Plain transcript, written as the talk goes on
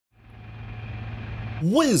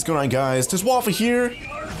What is going on, guys? TheWaffle here.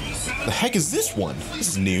 The heck is this one? This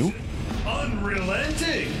is new.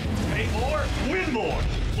 Unrelenting. Pay more, win more.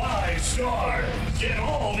 5 stars. Get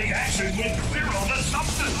all the action with zero the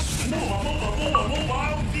substance. Mobile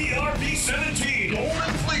VR-Ep.10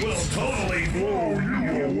 Golden Fleece will totally blow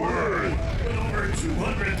you away. With over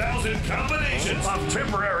 200,000 combinations of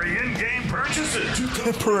temporary in-game purchases.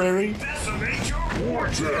 Temporary? Decimate your war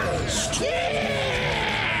chest.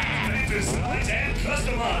 Fantasize and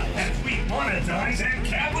customize as we monetize and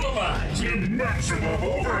capitalize in maximum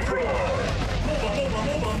overdrive. Mobile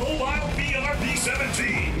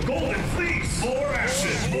VR-Ep.10 Golden Fleece. More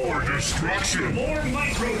action, more destruction, more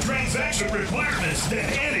microtransaction requirements than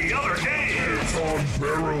any other game. It's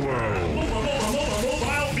unparalleled.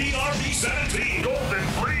 Mobile VR-Ep.10 Golden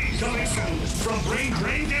Fleece coming soon from Brain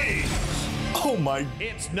Drain Games. Oh my.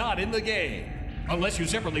 It's not in the game. Unless you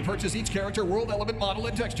separately purchase each character, world element, model,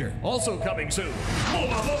 and texture. Also coming soon.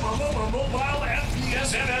 Mobile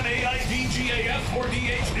FPS MMAIDGAF or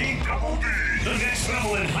DHD Double D. The next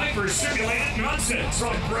level in hyper-simulated nonsense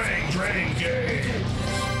from Brain Drain Games.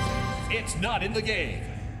 It's not in the game.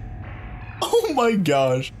 Oh my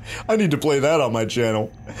gosh. I need to play that on my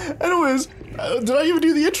channel. Anyways, did I even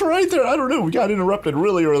do the intro right there? I don't know. We got interrupted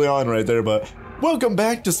really early on right there, but welcome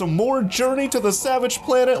back to some more Journey to the Savage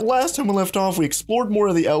Planet. Last time we left off, we explored more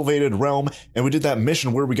of the elevated realm, and we did that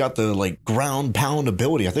mission where we got the, like, ground pound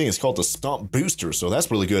ability. I think it's called the Stomp Booster, so that's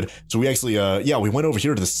really good. So we actually, we went over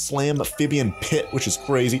here to the Slam-Amphibian Pit, which is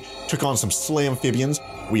crazy. Took on some Slam-Amphibians.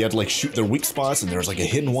 We had to, like, shoot their weak spots, and there was, like, a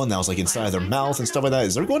hidden one that was, like, inside their mouth and stuff like that.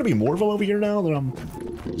 Is there going to be more of them over here now that I'm...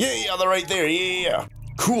 Yeah, they're right there, yeah.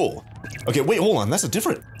 Cool. Okay, wait, hold on, that's a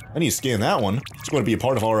different... I need to scan that one. It's going to be a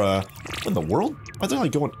part of our, what in the world? Why are they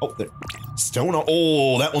like going, oh, there. Stone,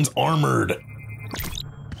 oh, that one's armored.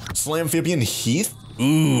 Slam-Amphibian Heath?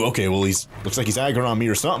 Ooh, okay, well, looks like he's aggroing on me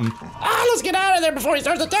or something. Ah, let's get out of there before he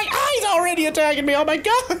starts attacking. Ah, he's already attacking me, oh my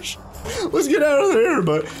gosh. Let's get out of there,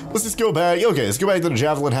 but let's just go back. Okay, let's go back to the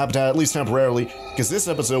Javelin habitat, at least temporarily, because this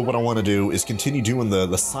episode, what I want to do is continue doing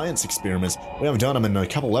the science experiments. We haven't done them in a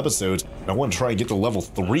couple episodes, and I want to try and get to level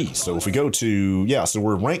 3. So if we go to, yeah, so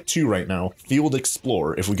we're rank 2 right now, Field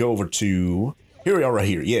Explorer. If we go over to, here we are right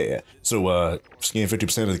here, yeah. So, scan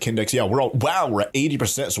 50% of the Kindex. Yeah, we're at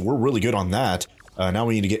 80%, so we're really good on that. Now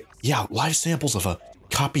we need to get, yeah, live samples of a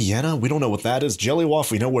Kapyena, we don't know what that is.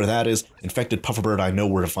 Jellywaff, we know where that is. Infected Pufferbird, I know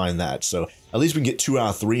where to find that. So at least we can get 2 out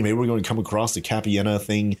of 3. Maybe we're going to come across the Kapyena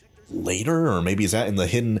thing later, or maybe is that in the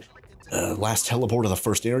hidden last teleport of the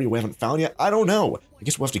first area we haven't found yet? I don't know. I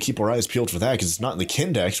guess we'll have to keep our eyes peeled for that because it's not in the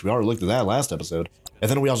Kindex. We already looked at that last episode.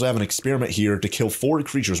 And then we also have an experiment here to kill 4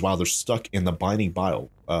 creatures while they're stuck in the binding bile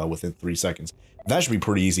within 3 seconds. That should be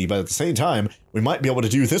pretty easy, but at the same time, we might be able to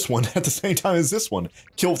do this one at the same time as this one.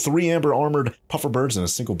 Kill 3 amber armored pufferbirds and a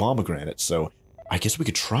single pomegranate, so I guess we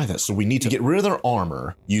could try that. So we need to get rid of their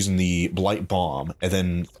armor using the blight bomb, and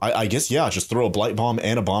then I guess, yeah, just throw a blight bomb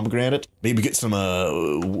and a pomegranate. Maybe get some,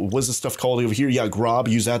 what's this stuff called over here? Yeah, Grob,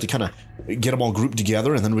 use that to kind of get them all grouped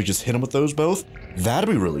together, and then we just hit them with those both. That'd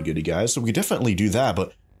be really good, you guys, so we could definitely do that,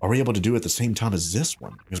 but are we able to do it at the same time as this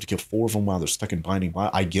one? We have to kill 4 of them while they're stuck in binding bile,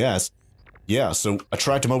 I guess. Yeah, so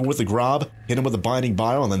attract them over with the Grob, hit them with the binding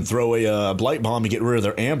bile, and then throw a blight bomb to get rid of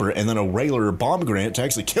their amber, and then a regular pomegranate to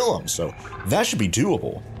actually kill them. So that should be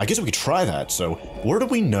doable. I guess we could try that. So where do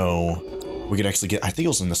we know we could actually get? I think it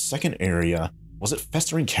was in the second area. Was it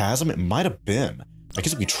Festering Chasm? It might have been. I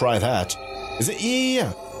guess we could try that. Is it?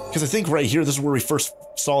 Yeah, because I think right here, this is where we first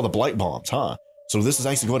saw the blight bombs, huh? So this is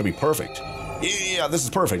actually going to be perfect. Yeah, this is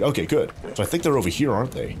perfect. Okay, good. So I think they're over here,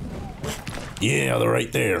 aren't they? Yeah, they're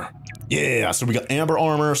right there. Yeah, so we got amber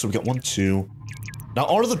armor, so we got 1, 2. Now,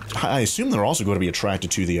 I assume they're also going to be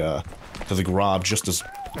attracted to the Grob just as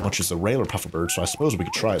much as the regular pufferbird, so I suppose we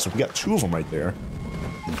could try it. So we got 2 of them right there.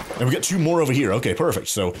 And we got 2 more over here. Okay, perfect.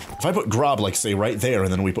 So if I put Grob, like, say, right there,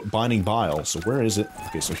 and then we put Binding Bile. So where is it?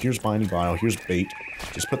 Okay, so here's Binding Bile, here's Bait.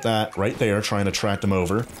 Just put that right there, trying to attract them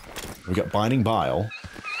over. We got Binding Bile.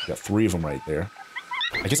 We got 3 of them right there.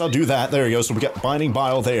 I guess I'll do that. There we go. So we got Binding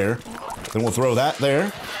Bile there. Then we'll throw that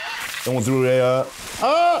there. Then we'll do a,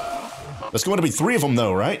 That's going to be 3 of them,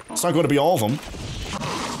 though, right? It's not going to be all of them.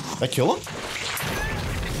 Did I kill them?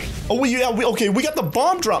 Oh, yeah, okay, we got the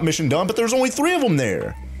bomb drop mission done, but there's only 3 of them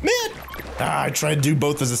there. Man! I tried to do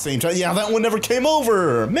both at the same time. Yeah, that one never came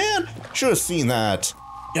over. Man, should have seen that.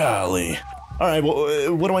 Golly. Alright,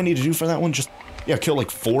 well, what do I need to do for that one? Just, yeah, kill like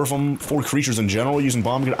 4 of them, 4 creatures in general using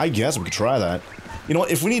bomb grenade. I guess we could try that. You know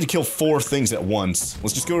what, if we need to kill 4 things at once,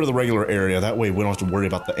 let's just go to the regular area. That way we don't have to worry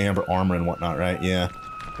about the amber armor and whatnot, right? Yeah.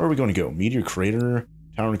 Where are we going to go? Meteor Crater?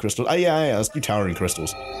 Towering crystals. Oh, yeah, let's do towering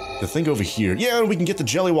crystals. The thing over here. Yeah, we can get the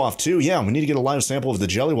jelly waff too. Yeah, we need to get a live sample of the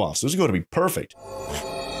jelly waff. So this is going to be perfect.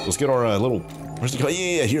 Let's get our little... Where's it go?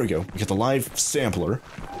 Yeah, here we go. We get the live sampler.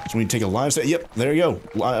 So we need to take a live sample. Yep, there you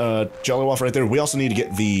go. Jelly waff right there. We also need to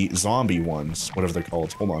get the zombie ones, whatever they're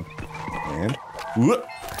called. Hold on. And... Whoop.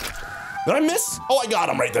 Did I miss? Oh, I got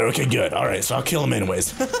him right there. Okay, good. All right, so I'll kill him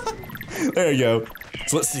anyways. There you go.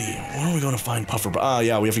 So let's see. Where are we going to find puffer? Ah,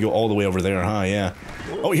 yeah, we have to go all the way over there, huh? Yeah.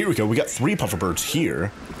 Oh, here we go. We got 3 puffer birds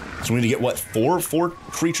here. So we need to get, what, 4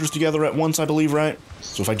 creatures together at once, I believe, right?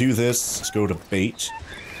 So if I do this, let's go to bait.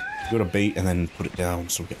 Go to bait and then put it down.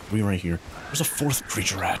 So we got 3 right here. Where's a 4th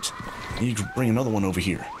creature at? I need to bring another one over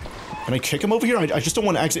here. Can I kick him over here? I just don't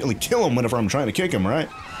want to accidentally kill him whenever I'm trying to kick him, right?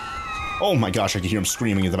 Oh my gosh, I can hear him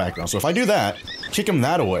screaming in the background. So if I do that, kick him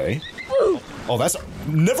that away. Oh, that's...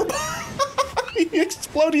 Never... He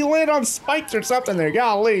exploded, he landed on spikes or something there,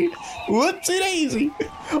 golly. Whoopsie daisy.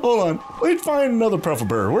 Hold on, let's find another puffer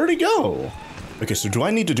bird. Where'd he go? Okay, so do I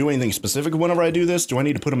need to do anything specific whenever I do this? Do I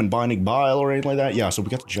need to put him in binding bile or anything like that? Yeah, so we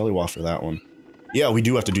got the jelly waff for that one. Yeah, we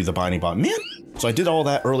do have to do the binding bile. Man, so I did all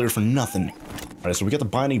that earlier for nothing. All right, so we got the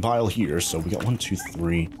binding bile here. So we got 1, 2,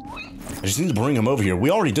 3. I just need to bring him over here. We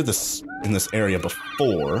already did this in this area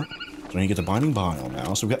before. So I need to get the binding bile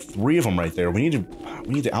now. So we got 3 of them right there. We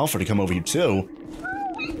need the alpha to come over here too.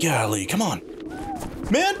 Golly, come on.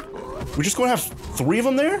 Man, we're just going to have 3 of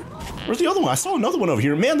them there? Where's the other one? I saw another one over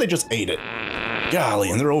here. Man, they just ate it.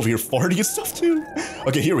 Golly, and they're over here farting and stuff too.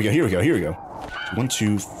 Okay, here we go. 1,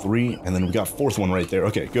 2, 3, and then we got 4th one right there.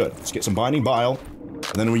 Okay, good. Let's get some binding bile.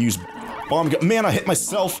 And then we use bomb gun. Man, I hit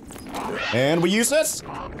myself. And we use this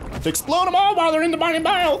to explode them all while they're in the binding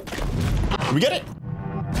bile. Did we get it?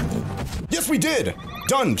 Yes, we did.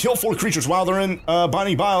 Done. Kill 4 creatures while they're in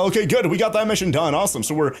binding bile. Okay, good. We got that mission done. Awesome.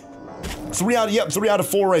 So we're 3 out of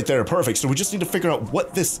 4 right there. Perfect. So we just need to figure out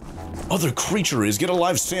what this other creature is. Get a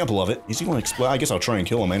live sample of it. Is he going to explode? I guess I'll try and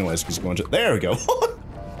kill him anyways. He's going to. There we go.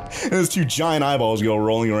 And there's 2 giant eyeballs go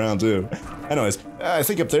rolling around too. Anyways, I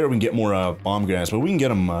think up there we can get more bomb gas, but we can get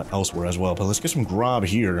them elsewhere as well. But let's get some grab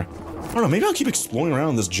here. I don't know. Maybe I'll keep exploring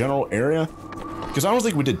around this general area. Because I don't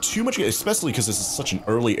think we did too much, especially because this is such an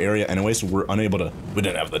early area anyway, so we're unable to... We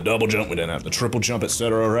didn't have the double jump, we didn't have the triple jump,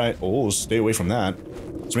 etc., right? Oh, stay away from that.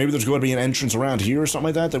 So maybe there's going to be an entrance around here or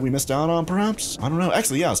something like that we missed out on, perhaps? I don't know.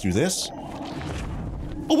 Actually, yeah, let's do this.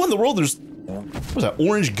 Oh, what in the world? There's... What's that,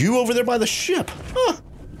 orange goo over there by the ship? Huh.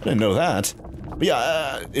 I didn't know that. But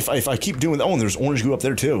yeah, if I keep doing... Oh, and there's orange goo up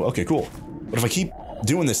there, too. Okay, cool. But if I keep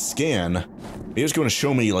doing this scan, it's going to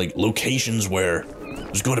show me, like, locations where...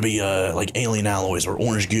 There's going to be, like, alien alloys or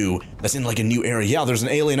orange goo that's in, like, a new area. Yeah, there's an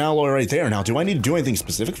alien alloy right there. Now, do I need to do anything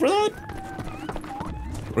specific for that?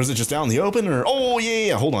 Or is it just out in the open, or... Oh,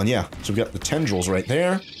 yeah, hold on, yeah. So we got the tendrils right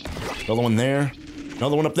there. Another one there.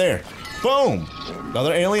 Another one up there. Boom!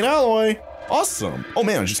 Another alien alloy. Awesome. Oh,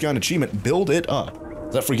 man, I just got an achievement. Build it up.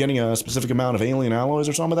 Is that for getting a specific amount of alien alloys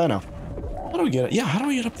or something like that now? How do we get it? Yeah, how do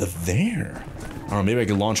I get up to there? I don't know, maybe I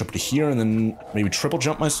could launch up to here and then maybe triple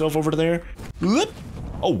jump myself over to there. Whoop!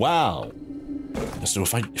 Oh, wow. So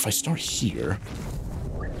if I start here,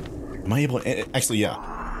 am I able to, actually,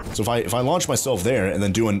 yeah. So if I launch myself there and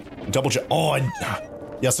then do a double jump, oh,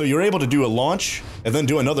 yeah, so you're able to do a launch and then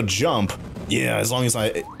do another jump. Yeah, as long as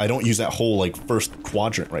I don't use that whole, like, first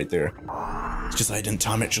quadrant right there. It's just I didn't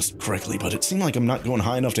time it just correctly, but it seemed like I'm not going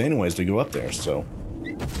high enough to anyways to go up there, so.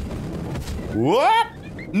 What?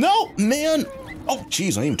 No, man. Oh,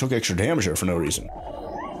 jeez, I even took extra damage there for no reason.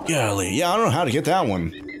 Golly, yeah, I don't know how to get that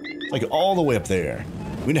one. Like, all the way up there.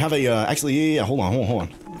 We'd have a, actually, yeah, hold on.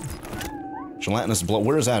 Gelatinous blob,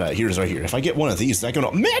 where is that at? Here's right here. If I get one of these, is that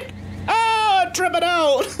gonna, man! Ah, trip it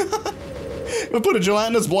out! We'll put a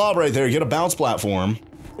gelatinous blob right there, get a bounce platform.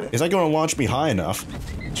 Is that gonna launch me high enough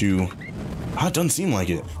to, it doesn't seem like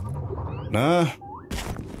it. Nah.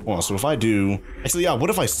 Well, so if I do, actually, yeah, what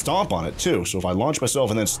if I stomp on it too? So if I launch myself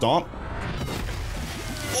and then stomp.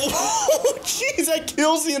 Oh, jeez, that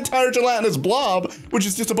kills the entire gelatinous blob, which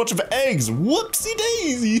is just a bunch of eggs. Whoopsie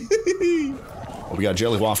daisy. Well, we got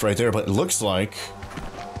jelly waff right there, but it looks like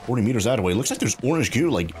 40 meters that way. It looks like there's orange goo,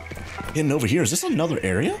 like, hidden over here. Is this another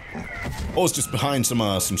area? Oh, it's just behind some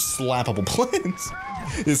slappable plants.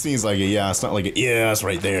 It seems like it, yeah, it's not like it. Yeah, it's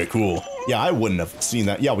right there, cool. Yeah, I wouldn't have seen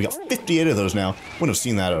that. Yeah, we got 58 of those now. Wouldn't have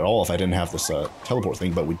seen that at all if I didn't have this teleport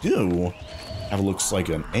thing, but we do have what looks like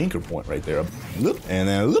an anchor point right there.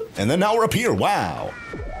 And then now we're up here, wow.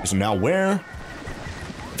 So now where?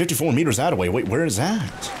 54 meters that away, wait, where is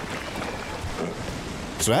that?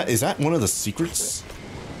 So is that one of the secrets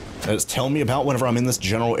that it's telling me about whenever I'm in this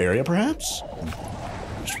general area, perhaps?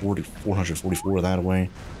 There's 444 that away.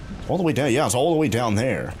 All the way down. Yeah, it's all the way down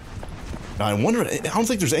there. Now, I wonder... I don't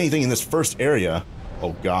think there's anything in this first area.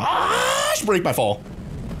 Oh, gosh. Break my fall.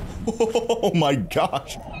 Oh, my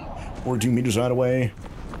gosh. 42 meters right away.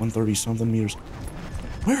 130-something meters.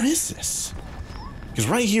 Where is this? Because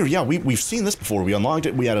right here, yeah, we've seen this before. We unlocked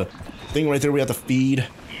it. We had a thing right there we had to feed.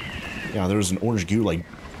 Yeah, there was an orange goo, like,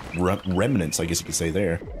 remnants, I guess you could say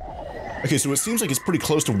there. Okay, so it seems like it's pretty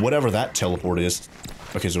close to whatever that teleport is.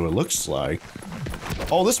 Okay, so it looks like...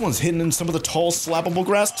 Oh, this one's hidden in some of the tall, slappable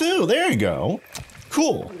grass, too. There you go.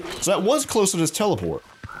 Cool. So that was close to this teleport.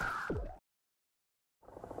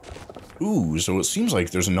 Ooh, so it seems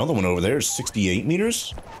like there's another one over there, 68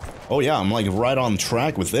 meters? Oh yeah, I'm like right on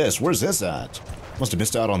track with this. Where's this at? Must have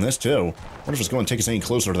missed out on this, too. Wonder if it's going to take us any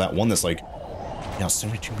closer to that one that's like... Yeah,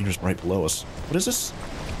 72 meters right below us. What is this?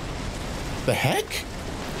 The heck?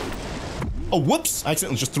 Oh, whoops! I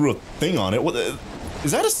accidentally just threw a thing on it. What?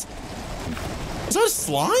 Is that a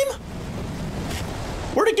slime?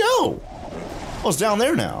 Where'd it go? Oh, it's down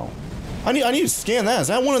there now. I need to scan that. Is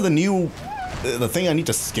that one of the new... the thing I need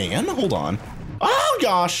to scan? Hold on. Oh,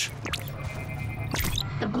 gosh!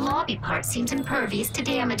 The blobby part seems impervious to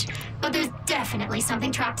damage, but there's definitely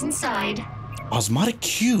something trapped inside. Osmotic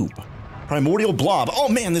cube. Primordial blob. Oh,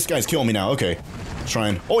 man, this guy's killing me now. Okay. Let's try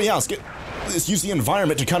and... Oh, yeah, let's use the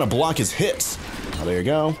environment to kind of block his hits. Oh, there you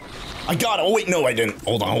go. I got it. Oh, wait, no, I didn't.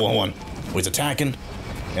 Hold on. Oh, he's attacking.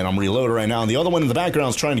 And I'm reloaded right now. And the other one in the background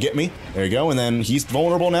is trying to get me. There you go. And then he's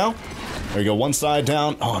vulnerable now. There you go. One side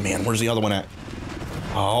down. Oh, man, where's the other one at?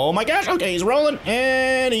 Oh, my gosh. Okay, he's rolling.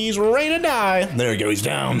 And he's ready to die. There you go. He's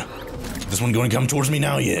down. This one going to come towards me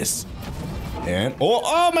now? Yes. And...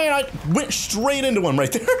 Oh, man, I went straight into him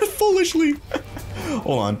right there. Foolishly.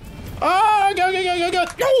 Hold on. Ah, go.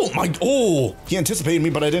 Oh, my... Oh, he anticipated me,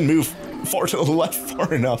 but I didn't move far to the left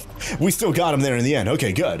far enough. We still got him there in the end.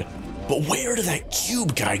 Okay, good. But where did that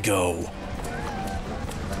cube guy go?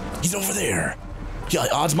 He's over there. Yeah,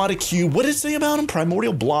 Osmotic cube. What did it say about him?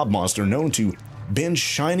 Primordial blob monster known to binge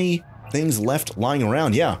shiny things left lying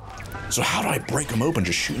around. Yeah. So how do I break him open?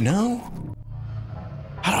 Just shoot? No?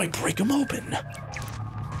 How do I break him open?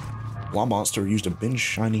 Blob monster used to binge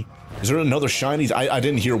shiny... Is there another shiny? I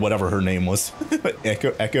didn't hear whatever her name was.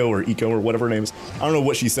 Echo or Eco or whatever her name is. I don't know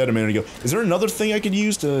what she said a minute ago. Is there another thing I could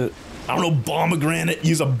use to... I don't know, pomegranate,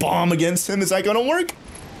 use a bomb against him? Is that gonna work?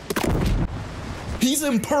 He's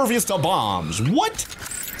impervious to bombs. What?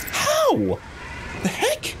 How? The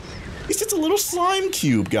heck? He's just a little slime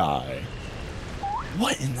cube guy.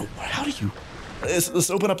 What in the... How do you... Let's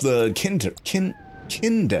open up the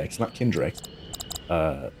Kindex, not Kindrex.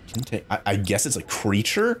 I guess it's a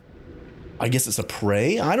creature? I guess it's a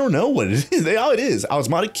prey? I don't know what it is. Oh, it is.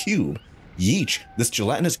 Osmotic cube. Yeesh. This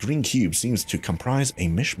gelatinous green cube seems to comprise a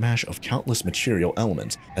mishmash of countless material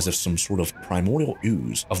elements, as if some sort of primordial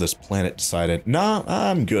ooze of this planet decided, nah,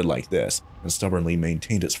 I'm good like this, and stubbornly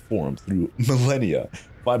maintained its form through millennia.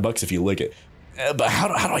 $5 if you lick it. But how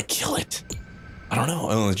do I kill it? I don't know.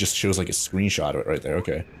 Oh, it just shows like a screenshot of it right there.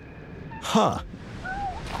 Okay. Huh.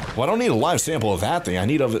 Well, I don't need a live sample of that thing. I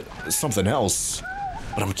need of it something else.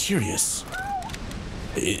 But I'm curious.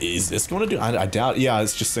 Is this going to do? I doubt. Yeah,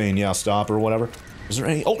 it's just saying, yeah, stop or whatever. Is there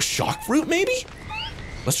any? Oh, shock fruit, maybe?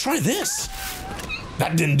 Let's try this.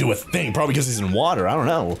 That didn't do a thing. Probably because he's in water. I don't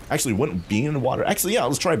know. Actually, wouldn't be in water. Actually, yeah,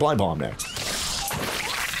 let's try blind bomb next.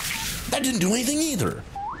 That didn't do anything either.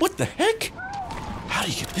 What the heck? How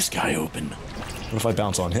do you get this guy open? What if I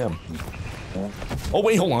bounce on him? Oh,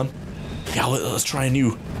 wait, hold on. Yeah, let's try a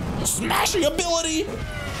new smashing ability.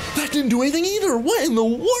 That didn't do anything either. What in the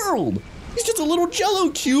world? He's just a little jello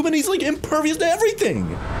cube and he's like impervious to everything.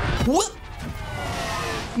 What?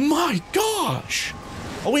 My gosh.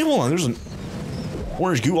 Oh, wait, hold on. There's an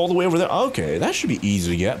orange goo all the way over there. Okay, that should be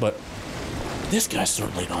easy to get, but this guy's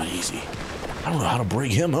certainly not easy. I don't know how to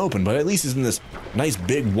break him open, but at least he's in this nice,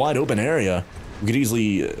 big, wide open area. We could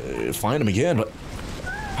easily find him again, but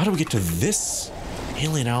how do we get to this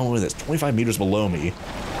alien alloy that's 25 meters below me,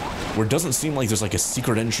 where it doesn't seem like there's like a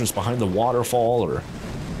secret entrance behind the waterfall, or...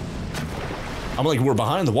 I'm like, we're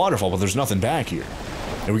behind the waterfall, but there's nothing back here.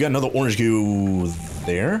 And we got another orange goo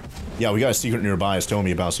there. Yeah, we got a secret nearby. It's telling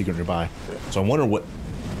me about a secret nearby. So I wonder what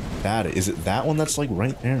that is. Is it that one that's like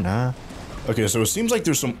right there? Nah. Okay, so it seems like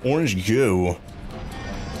there's some orange goo.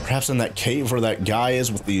 Perhaps in that cave where that guy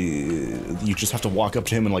is with the... You just have to walk up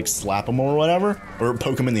to him and like slap him or whatever. Or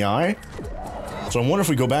poke him in the eye. So I wonder if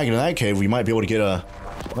we go back into that cave, we might be able to get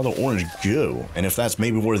another orange goo. And if that's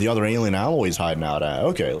maybe where the other alien alloy is hiding out at.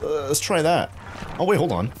 Okay, let's try that. Oh, wait,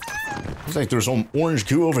 hold on. Looks like there's some orange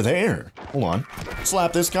goo over there. Hold on.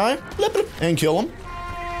 Slap this guy. Blip, blip, and kill him.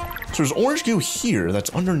 So there's orange goo here that's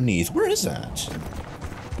underneath. Where is that?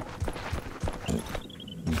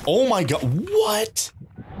 Oh my god, what?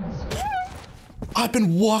 I've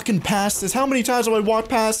been walking past this. How many times have I walked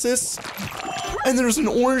past this? And there's an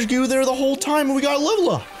orange goo there the whole time, and we got a level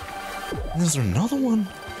up. And there's another one.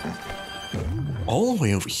 All the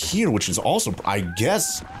way over here, which is also, I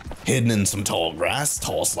guess, hidden in some tall grass.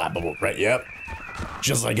 Tall slappable, right? Yep.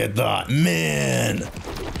 Just like I thought. Man,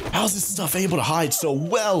 how's this stuff able to hide so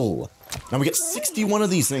well? Now we get 61 of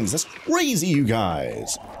these things. That's crazy, you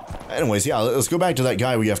guys. Anyways, yeah, let's go back to that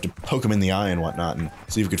guy where you have to poke him in the eye and whatnot and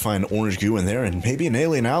see if we could find orange goo in there and maybe an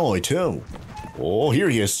alien alloy too. Oh, here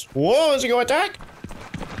he is. Whoa, is he going to attack?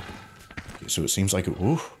 Okay, so it seems like,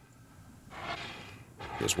 ooh.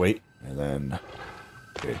 Just wait, and then,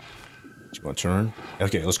 okay, he's going to turn.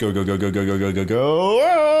 Okay, let's go, go, go, go, go, go, go, go, go.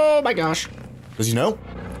 Oh my gosh. Does he know?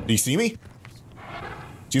 Do you see me?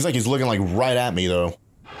 Seems like he's looking like right at me though.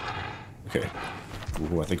 Okay.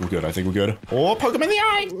 Ooh, I think we're good. I think we're good. Oh, poke him in the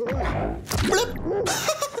eye!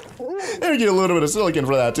 There, get a little bit of silicon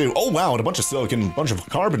for that too. Oh wow, and a bunch of silicon, bunch of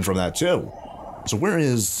carbon from that too. So where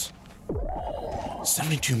is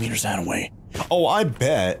 72 meters that away? Oh, I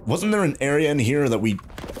bet. Wasn't there an area in here that we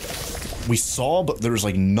saw, but there was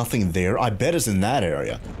like nothing there? I bet it's in that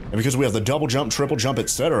area. And because we have the double jump, triple jump,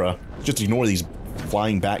 etc., just ignore these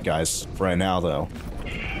flying bat guys for right now though.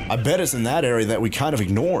 I bet it's in that area that we kind of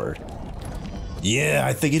ignored. Yeah,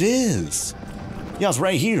 I think it is. Yeah, it's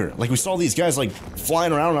right here. Like, we saw these guys, like,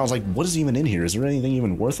 flying around, and I was like, what is even in here? Is there anything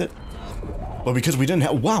even worth it? But because we didn't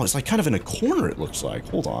have... Wow, it's, like, kind of in a corner, it looks like.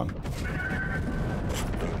 Hold on.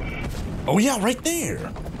 Oh, yeah, right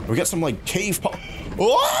there. We got some, like, cave...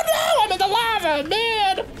 Oh, no! I'm in the lava,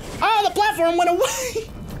 man! Oh, the platform went away!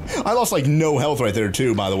 I lost, like, no health right there,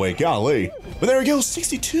 too, by the way. Golly. But there we go,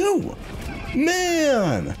 62!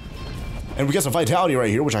 Man! And we got some vitality right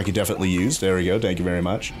here, which I could definitely use. There we go, thank you very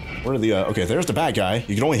much. Where are the, okay, there's the bad guy.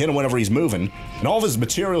 You can only hit him whenever he's moving. And all of his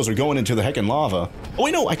materials are going into the heckin' lava. Oh,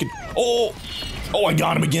 wait, no, I could, oh, I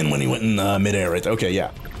got him again when he went in midair right there. Okay,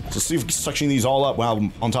 yeah. So see if we can suction these all up while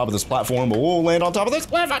I'm on top of this platform, but we'll land on top of this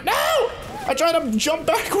platform. No! I tried to jump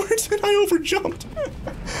backwards and I overjumped.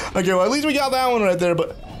 Okay, well, at least we got that one right there,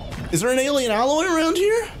 but is there an alien alloy around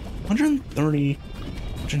here? 130,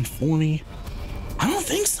 140, I don't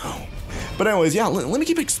think so. But anyways, yeah, let me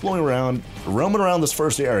keep exploring around, roaming around this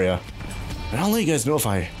first area, and I'll let you guys know if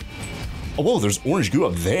I... Oh, whoa, there's orange goo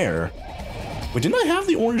up there. Wait, didn't I have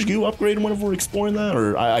the orange goo upgrade whenever we're exploring that?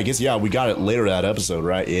 Or I guess, yeah, we got it later that episode,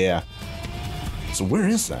 right? Yeah. So where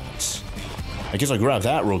is that? I guess I'll grab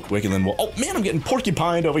that real quick and then we'll... Oh, man, I'm getting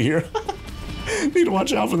porcupined over here. Need to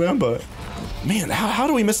watch out for them, but... Man, how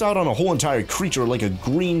do we miss out on a whole entire creature, like a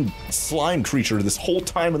green slime creature, this whole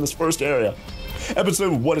time in this first area?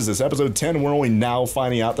 Episode, what is this? Episode 10, we're only now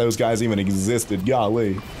finding out those guys even existed.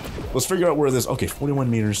 Golly. Let's figure out where this... Okay, 41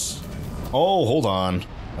 meters. Oh, hold on.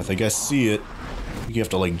 I think I see it. You have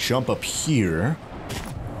to, like, jump up here.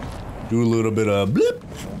 Do a little bit of blip.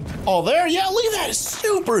 Oh, there? Yeah, look at that. It's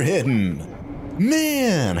super hidden.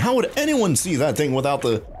 Man, how would anyone see that thing without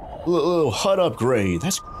the little HUD upgrade?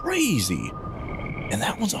 That's crazy. And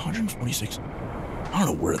that one's 146. I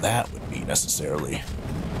don't know where that would be necessarily.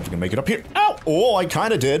 If I can make it up here. Ow! Oh, I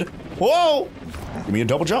kind of did. Whoa! Give me a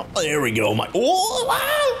double jump. Oh, there we go. My... Oh,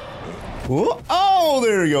 wow! Oh,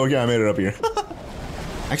 there we go. Yeah, I made it up here.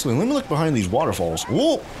 Actually, let me look behind these waterfalls.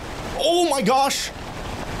 Whoa! Oh my gosh!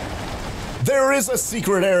 There is a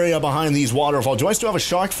secret area behind these waterfalls. Do I still have a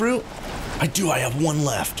shock fruit? I do. I have one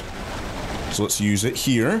left. So let's use it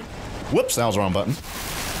here. Whoops, that was the wrong button.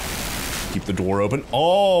 Keep the door open.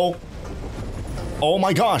 Oh! Oh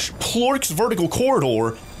my gosh! Plork's vertical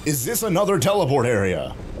corridor. Is this another teleport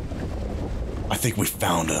area? I think we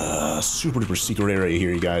found a super duper secret area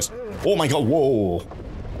here, you guys. Oh my god! Whoa!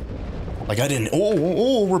 Like I didn't.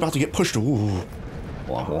 Oh! We're about to get pushed. Ooh.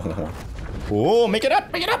 Oh! Make it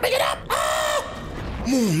up! Make it up! Make it up! Ah!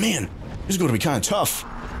 Oh man, this is going to be kind of tough.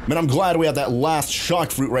 Man, I'm glad we had that last shock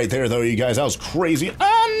fruit right there, though, you guys. That was crazy.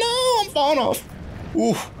 Oh no! I'm falling off.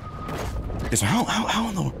 Ooh. Okay, so how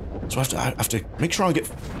in the... So I have to make sure I get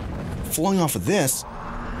flung off of this.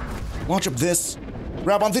 Launch up this.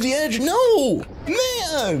 Grab onto the edge. No!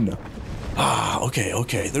 Man! Ah,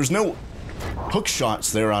 okay. There's no hook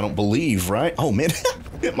shots there, I don't believe, right? Oh, man.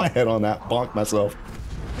 Hit my head on that. Bonk myself.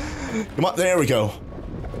 Come on. There we go.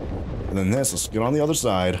 And then this. Let's get on the other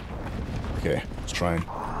side. Okay. Let's try and...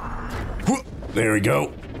 There we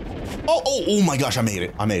go. Oh my gosh. I made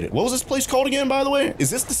it. What was this place called again, by the way? Is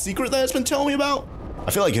this the secret that it's been telling me about?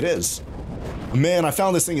 I feel like it is. Man, I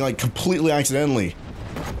found this thing like completely accidentally.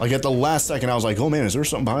 Like at the last second, I was like, oh man, is there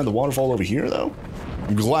something behind the waterfall over here though?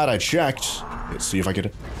 I'm glad I checked. Let's see if I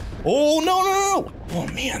could... Oh, no. Oh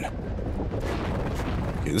man.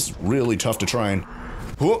 Okay, this is really tough to try and...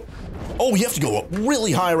 Oh, oh, you have to go up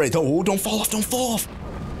really high right there. Oh, don't fall off, don't fall off.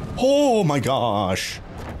 Oh my gosh.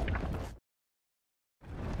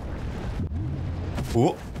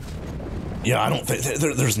 Oh. Yeah, I don't think...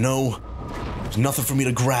 There's nothing for me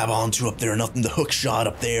to grab onto up there. Nothing to hook shot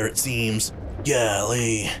up there, it seems.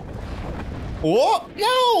 Golly. Oh,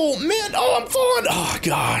 no, man. Oh, I'm falling. Oh,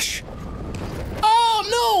 gosh. Oh,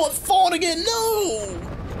 no, I'm falling again.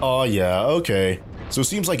 No. Oh, yeah, okay. So it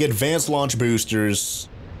seems like advanced launch boosters.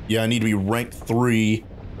 Yeah, I need to be rank 3.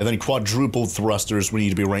 And then quadruple thrusters, we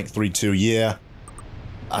need to be rank 3 too. Yeah.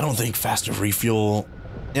 I don't think faster refuel.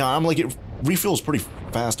 Yeah, I'm like, refuel is pretty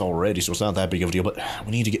fast already, so it's not that big of a deal. But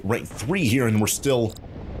we need to get rank 3 here, and we're still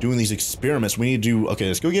doing these experiments. We need to do, okay,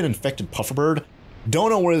 let's go get infected pufferbird. Don't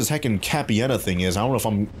know where this heckin' Kapyena thing is. I don't know if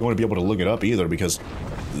I'm going to be able to look it up either, because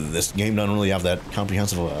this game doesn't really have that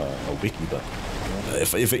comprehensive a wiki, but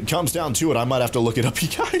if it comes down to it, I might have to look it up, you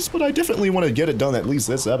guys, but I definitely want to get it done at least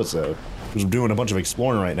this episode, because we're doing a bunch of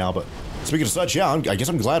exploring right now. But speaking of such, yeah, I guess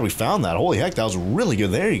I'm glad we found that. Holy heck, that was really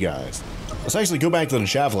good there, you guys. Let's actually go back to the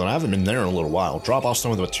javelin. I haven't been there in a little while. Drop off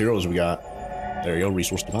some of the materials we got. There you go,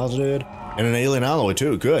 resource deposited. And an alien alloy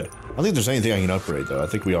too, good. I don't think there's anything I can upgrade though. I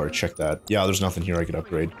think we already checked that. Yeah, there's nothing here I can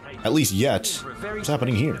upgrade. At least yet. What's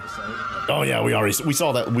happening here? Oh yeah, we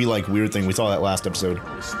saw that weird thing. We saw that last episode.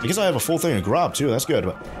 I guess I have a full thing of grub too, that's good.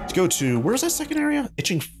 But let's go to, where's that second area?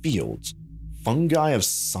 Itching fields. Fungi of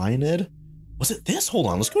cyanide? Was it this? Hold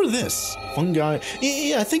on, let's go to this. Fungi,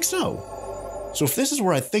 yeah, I think so. So if this is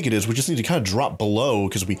where I think it is, we just need to kind of drop below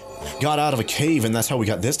because we got out of a cave and that's how we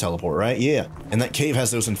got this teleport, right? Yeah. And that cave has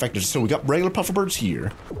those infected. So we got regular pufferbirds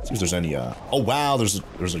here. Let's see if there's any, oh wow, there's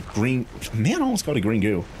a green, man, I almost got a green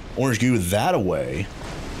goo. Orange goo that away.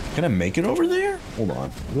 Can I make it over there? Hold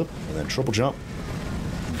on. Whoop. And then triple jump.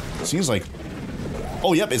 Seems like,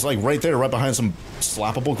 oh yep, it's like right there, right behind some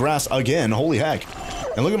slappable grass again. Holy heck.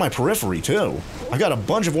 And look at my periphery too. I've got a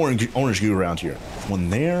bunch of orange goo around here. One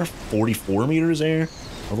there, 44 meters there.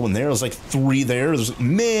 Another one there, there's like 3 there.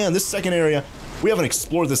 Man, this second area, we haven't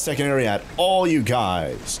explored this second area at all, you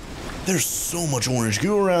guys. There's so much orange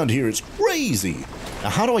goo around here, it's crazy. Now,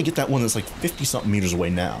 how do I get that one that's like 50-something meters away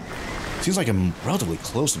now? Seems like I'm relatively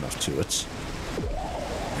close enough to it.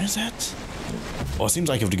 Where is that? Oh, it seems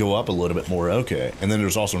like I have to go up a little bit more, okay. And then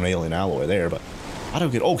there's also an alien alloy there, but how do I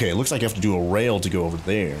get, okay, it looks like I have to do a rail to go over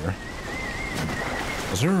there.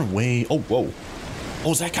 Is there a way, oh, whoa.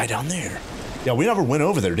 Oh, is that guy down there? Yeah, we never went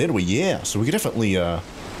over there, did we? Yeah, so we could definitely go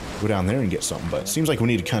down there and get something, but it seems like we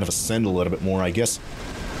need to kind of ascend a little bit more, I guess.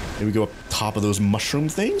 Maybe go up top of those mushroom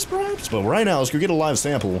things, perhaps? But right now, let's go get a live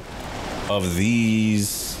sample of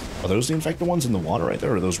these. Are those the infected ones in the water right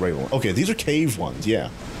there, or are those regular ones? Okay, these are cave ones, yeah.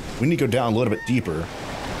 We need to go down a little bit deeper.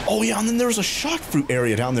 Oh, yeah, and then there's a shock fruit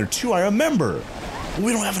area down there, too, I remember. But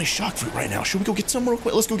we don't have any shock fruit right now. Should we go get some real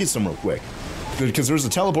quick? Let's go get some real quick. Because there's a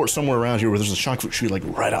teleport somewhere around here where there's a shock fruit tree like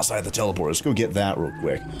right outside the teleport. Let's go get that real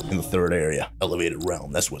quick in the third area. Elevated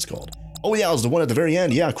realm, that's what it's called. Oh yeah, it was the one at the very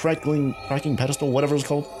end. Yeah, cracking pedestal, whatever it's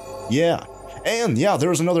called. Yeah. And yeah,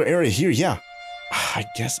 there's another area here. Yeah. I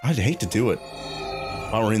guess I'd hate to do it.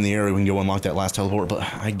 While we're in the area, we can go unlock that last teleport, but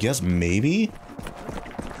I guess maybe?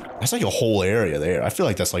 That's like a whole area there. I feel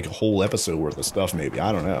like that's like a whole episode worth of stuff, maybe.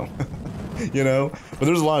 I don't know. You know? But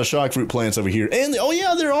there's a lot of shock fruit plants over here. And, oh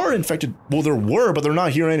yeah, there are infected. Well, there were, but they're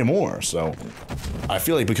not here anymore. So, I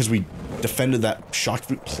feel like because we defended that shock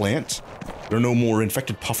fruit plant, there are no more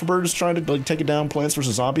infected pufferbirds trying to like take it down Plants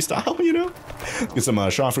vs. Zombie style, you know? Get some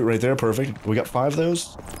shock fruit right there, perfect. We got 5 of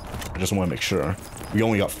those? I just want to make sure. We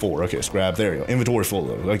only got 4. Okay, let's grab, there you go. Inventory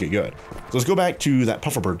full of those. Okay, good. So let's go back to that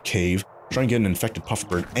pufferbird cave. Try and get an infected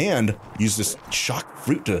pufferbird and use this shock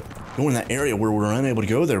fruit to go in that area where we were unable to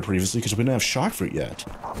go there previously because we didn't have shock fruit yet.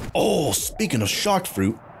 Oh, speaking of shock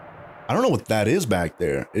fruit, I don't know what that is back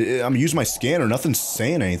there. I'm using my scanner, nothing's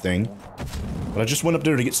saying anything, but I just went up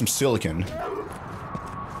there to get some silicon.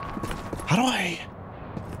 How do I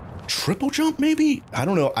triple jump maybe? I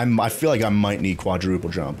don't know. I feel like I might need quadruple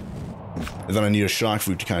jump. And then I need a shock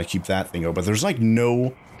fruit to kind of keep that thing open. But there's like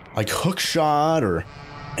no like hook shot or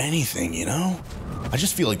anything, you know? I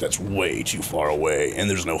just feel like that's way too far away, and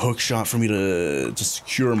there's no hook shot for me to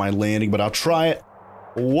secure my landing, but I'll try it.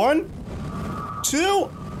 1, 2,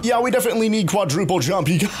 yeah, we definitely need quadruple jump,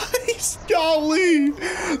 you guys. Golly,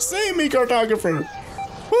 save me, cartographer.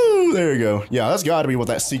 Woo, there you go. Yeah, that's gotta be what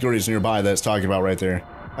that secret is nearby that's talking about right there.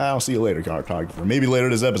 I'll see you later, cartographer. Maybe later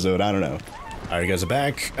this episode, I don't know. Alright, you guys are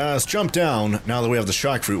back. Let's jump down. Now that we have the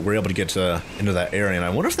shock fruit, we're able to get into that area, and I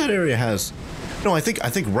wonder if that area has... No, I think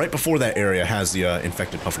right before that area has the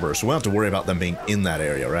infected pufferbirds, so we don't have to worry about them being in that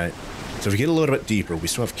area, right? So if we get a little bit deeper, we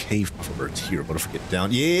still have cave puffer birds here, but if we get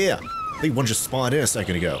down, yeah, I think one just spawned in a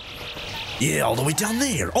second ago. Yeah, all the way down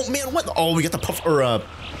there. Oh man, what? Oh, we got the puffer, are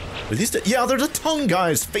these yeah, they're the tongue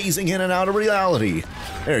guys phasing in and out of reality.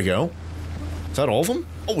 There you go. Is that all of them?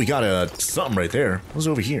 Oh, we got something right there. What's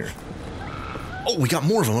over here? Oh, we got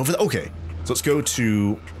more of them over there. Okay, so let's go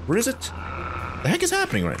to, where is it? The heck is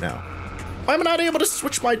happening right now? Why am I not able to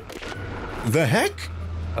switch my, the heck?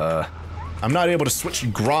 I'm not able to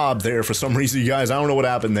switch Grob there for some reason, you guys. I don't know what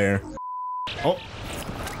happened there. Oh.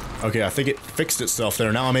 Okay, I think it fixed itself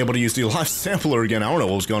there. Now I'm able to use the live sampler again. I don't know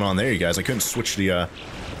what was going on there, you guys. I couldn't switch the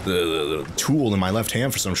tool in my left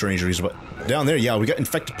hand for some strange reason, but down there, yeah, we got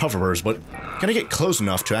infected pufferbirds, but can I get close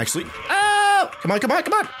enough to actually... Ah! Come on, come on,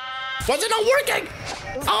 come on! Why is it not working?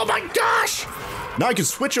 Oh my gosh! Now I can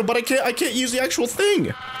switch them, but I can't use the actual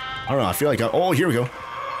thing. I don't know, I feel like oh, here we go.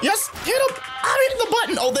 Yes, hit him! I'm hitting the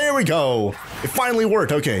button! Oh, there we go! It finally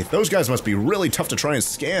worked, okay. Those guys must be really tough to try and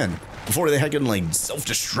scan before they can, like,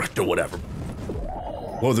 self-destruct or whatever.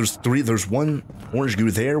 Whoa, there's one orange goo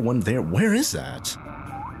there, one there. Where is that?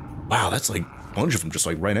 Wow, that's like a bunch of them just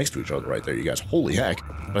like right next to each other right there, you guys. Holy heck.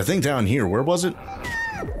 But I think down here, where was it?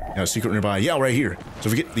 Yeah, secret nearby. Yeah, right here. So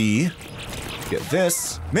if we get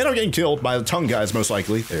this. Man, I'm getting killed by the tongue guys, most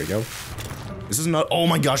likely. There you go. This is not, oh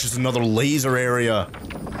my gosh, this is another laser area.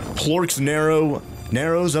 Plork's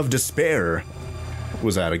Narrows of Despair. What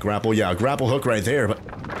was that, a grapple? Yeah, a grapple hook right there, but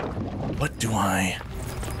what do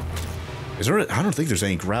is there I don't think there's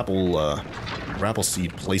any grapple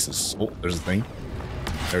seed places. Oh, there's a thing.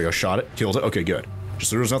 There we go, shot it, killed it. Okay, good.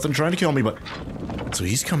 Just there was nothing trying to kill me, but so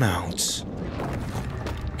he's come out.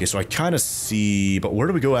 Okay, so I kind of see, but where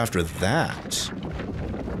do we go after that?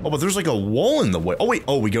 Oh, but there's like a wall in the way. Oh wait,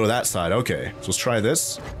 oh, we go that side. Okay, so let's try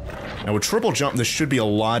this. Now with triple jump, this should be a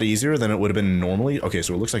lot easier than it would have been normally. Okay,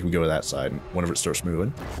 so it looks like we go to that side whenever it starts moving.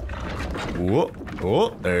 Whoa, oh,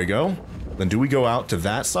 there you go. Then do we go out to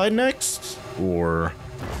that side next? Or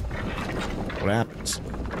what happens?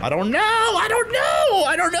 I don't know, I don't know,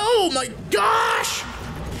 I don't know, my gosh!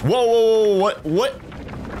 Whoa, whoa, whoa, what?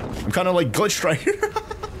 I'm kind of like glitched right here.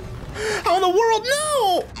 How in the world?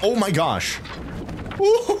 No! Oh my gosh.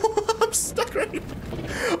 Ooh, I'm stuck right here.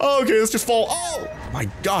 Oh, okay, let's just fall. Oh my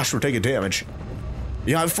gosh, we're taking damage.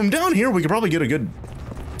 Yeah, from down here, we could probably get a good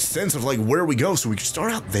sense of like where we go. So we could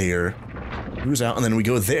start out there, cruise out, and then we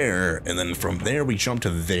go there. And then from there, we jump to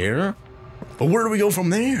there. But where do we go from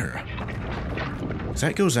there? So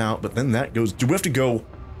that goes out, but then that goes, do we have to go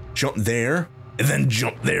jump there and then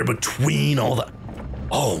jump there between all the,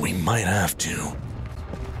 oh, we might have to.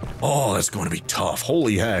 Oh, that's going to be tough.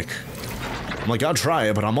 Holy heck. I'm like, I'll try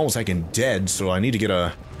it, but I'm almost heckin' dead, so I need to get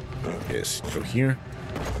a, yes, go here,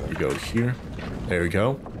 you go here, there we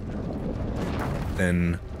go.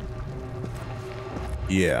 Then,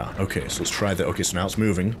 yeah, okay, so let's try that. Okay, so now it's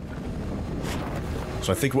moving.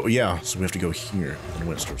 So I think what, yeah, so we have to go here, and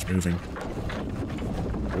when it starts moving.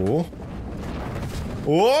 Oh.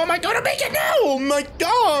 Oh, am I gonna make it now? Oh my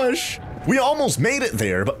gosh! We almost made it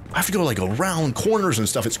there, but I have to go like around corners and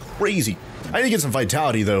stuff. It's crazy. I need to get some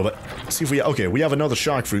vitality though, but let's see if we, okay, we have another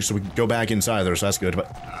shock fruit, so we can go back inside there, so that's good,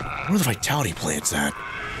 but where are the vitality plants at?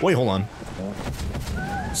 Wait, hold on.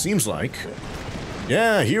 Seems like,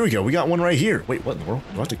 yeah, here we go. We got one right here. Wait, what in the world?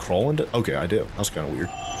 Do I have to crawl into, okay, I do. That's kind of weird.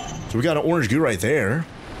 So we got an orange goo right there.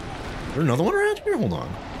 Is there another one around here? Hold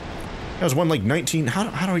on. There's one like 19, how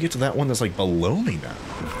do I get to that one that's like below me now?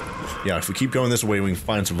 Yeah, if we keep going this way, we can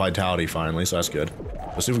find some vitality finally, so that's good.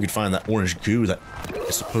 Let's see if we can find that orange goo that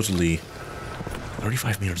is supposedly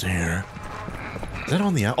 35 meters there. Is that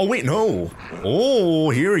on the out? Oh, wait, no.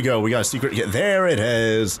 Oh, here we go. We got a secret. Yeah, there it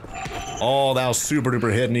is. Oh, that was super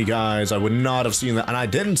duper hidden, you guys. I would not have seen that, and I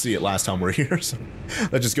didn't see it last time we were here, so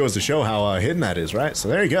that just goes to show how hidden that is, right? So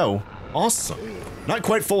there you go. Awesome. Not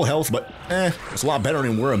quite full health, but it's a lot better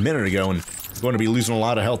than we were a minute ago, and going to be losing a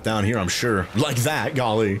lot of health down here, I'm sure. Like that,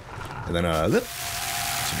 golly. And then, so there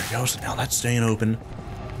it goes. Now that's staying open.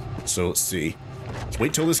 So let's see. Let's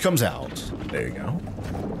wait till this comes out. There you go.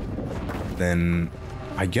 Then,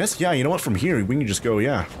 I guess, yeah, you know what? From here, we can just go,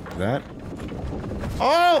 yeah, that.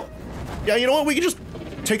 Oh! Yeah, you know what? We can just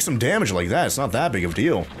take some damage like that. It's not that big of a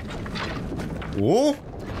deal. Whoa.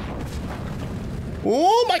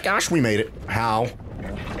 Oh my gosh, we made it. How?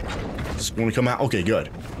 It's going to come out. Okay,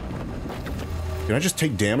 good. Can I just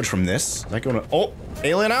take damage from this? Is that going to... Oh!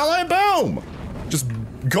 Alien ally, boom! Just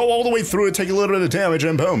go all the way through it, take a little bit of damage,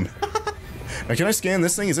 and boom. Now, can I scan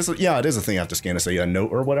this thing? Is this a, yeah, it is a thing I have to scan to say a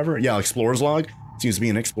note or whatever. Yeah, explorer's log. Seems to be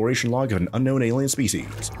an exploration log of an unknown alien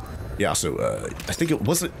species. Yeah, so, I think it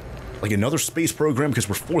wasn't like another space program because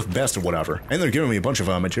we're 4th best or whatever. And they're giving me a bunch of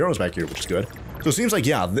materials back here, which is good. So it seems like,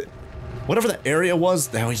 yeah, whatever that area was,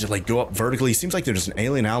 that we just like go up vertically. Seems like there's an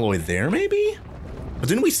alien alloy there, maybe? But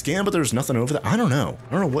didn't we scan, but there's nothing over there? I don't know.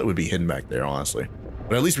 I don't know what would be hidden back there, honestly.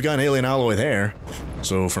 But at least we got an alien alloy there.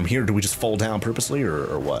 So from here, do we just fall down purposely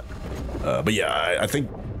or what? But yeah, I think...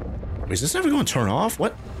 Wait, is this never going to turn off?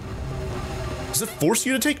 What? Does it force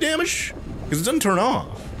you to take damage? Because it doesn't turn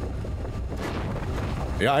off.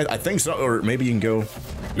 Yeah, I think so. Or maybe you can go...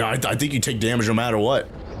 No, I think you take damage no matter what.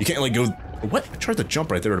 You can't like go... What? I tried to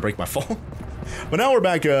jump right there to break my fall. But now we're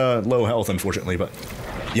back low health, unfortunately. But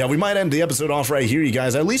yeah, we might end the episode off right here, you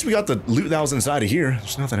guys. At least we got the loot that was inside of here.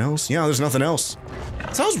 There's nothing else. Yeah, there's nothing else.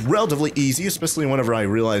 Sounds relatively easy, especially whenever I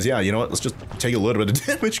realize, yeah, you know what? Let's just take a little bit of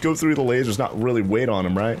damage, go through the lasers, not really wait on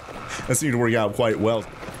them, right? That seemed to work out quite well.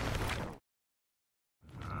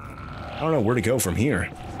 I don't know where to go from here.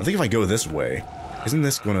 I think if I go this way, isn't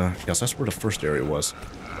this gonna... Yes, that's where the first area was.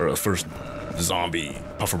 Or the first zombie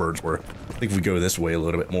pufferbirds were. I think if we go this way a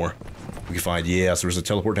little bit more, we can find, yes, there's a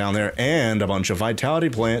teleport down there and a bunch of vitality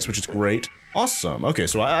plants, which is great. Awesome. Okay,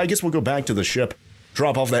 so I guess we'll go back to the ship,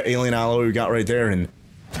 drop off that alien alloy we got right there, and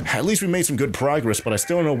at least we made some good progress, but I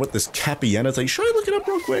still don't know what this Kapyena thing... Should I look it up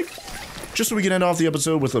real quick? Just so we can end off the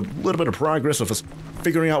episode with a little bit of progress of us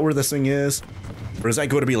figuring out where this thing is. Or is that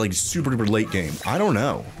going to be like super duper late game? I don't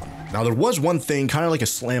know. Now there was one thing, kind of like a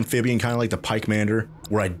Slamphibian, kind of like the Pikemander,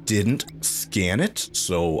 where I didn't scan it,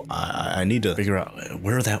 so I need to figure out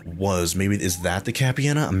where that was. Maybe, is that the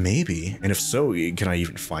Kapyena? Maybe. And if so, can I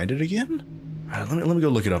even find it again? Let me go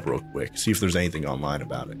look it up real quick, see if there's anything online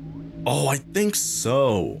about it. Oh, I think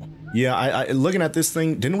so. Yeah, I looking at this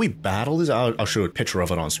thing, didn't we battle this? I'll show a picture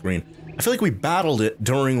of it on screen. I feel like we battled it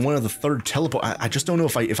during one of the third teleport. I just don't know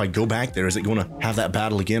if I go back there, is it going to have that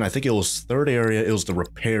battle again? I think it was third area, it was the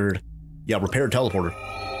repaired teleporter.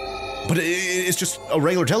 But it's just a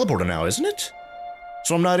regular teleporter now, isn't it?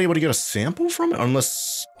 So I'm not able to get a sample from it,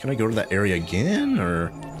 unless, can I go to that area again,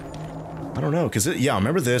 or? I don't know, because yeah, I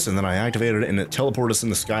remember this, and then I activated it, and it teleported us in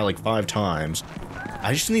the sky like 5 times.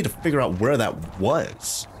 I just need to figure out where that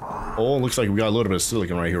was. Oh, looks like we got a little bit of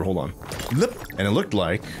silicon right here, hold on. And it looked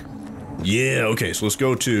like, yeah, okay, so let's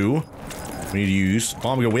go to, we need to use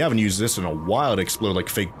bomb. We haven't used this in a while to explode like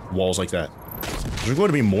fake walls like that. Is there going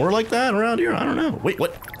to be more like that around here? I don't know. Wait,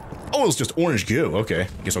 what? Oh, it was just orange goo. Okay,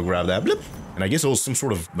 I guess I'll grab that. Blip. And I guess it was some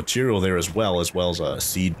sort of material there as well as a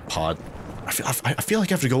seed pod. I feel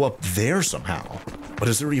like I have to go up there somehow. But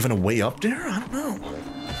is there even a way up there? I don't know.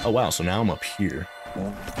 Oh, wow, so now I'm up here.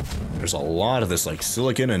 There's a lot of this like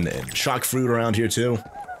silicon and shock fruit around here too.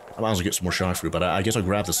 I might as well get some more shock fruit, but I guess I'll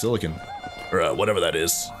grab the silicon. Or whatever that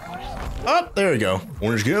is. Oh, there we go.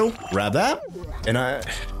 Orange goo. Grab that. And I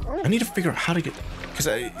need to figure out how to get... Because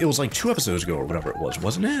it was like 2 episodes ago or whatever it was,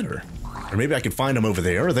 wasn't it? Or maybe I can find them over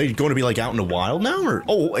there. Are they going to be like out in the wild now? Or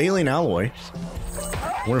oh, alien alloy.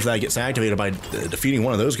 I wonder if that gets activated by defeating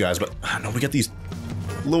one of those guys. But no, we got these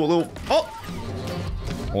little... Oh!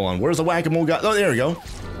 Hold on, where's the whack-a-mole guy? Oh, there we go.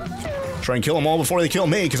 Try and kill them all before they kill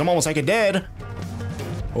me, because I'm almost like a dead.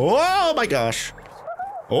 Oh my gosh.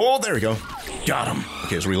 Oh, there we go. Got him.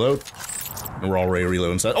 Okay, let's reload. And we're already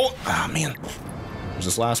reloading. Oh, man. Is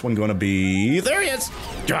this last one going to be... There he is!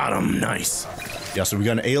 Got him! Nice. Yeah, so we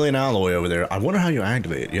got an alien alloy over there. I wonder how you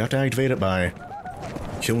activate it. You have to activate it by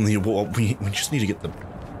killing the... Well, we just need to get the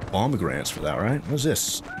pomegranates for that, right? What is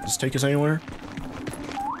this? Does this take us anywhere?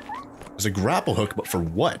 There's a grapple hook, but for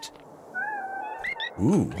what?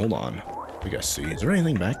 Ooh, hold on. We gotta see. Is there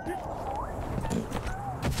anything back there?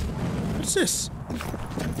 What's this?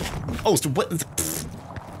 Oh, so what?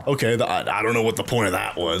 Okay, I don't know what the point of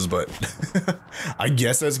that was, but I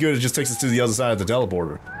guess that's good. It just takes us to the other side of the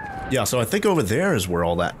teleporter. Yeah, so I think over there is where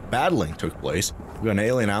all that battling took place. We got an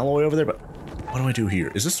alien alloy over there, but what do I do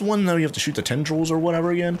here? Is this the one that you have to shoot the tendrils or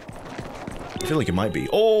whatever again? I feel like it might be.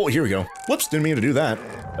 Oh, here we go. Whoops, didn't mean to do that.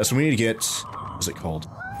 So we need to get, what's it called?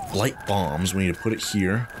 Light bombs. We need to put it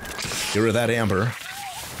here. Get rid of that amber.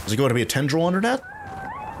 Is it going to be a tendril under that?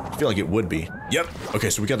 I feel like it would be. Yep. Okay,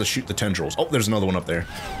 so we got to shoot the tendrils. Oh, there's another one up there.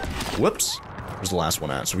 Whoops. Where's the last one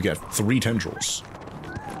at? So we got 3 tendrils.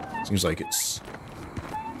 Seems like it's...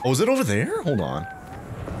 Oh, is it over there? Hold on.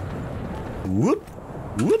 Whoop.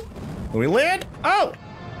 Whoop. Let me land. Oh!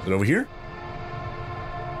 Is it over here?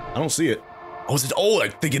 I don't see it. Oh, is it? Oh, I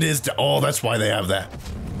think it is. Oh, that's why they have that.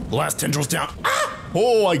 The last tendril's down. Ah!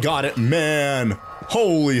 Oh, I got it, man.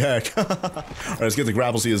 Holy heck. All right, let's get the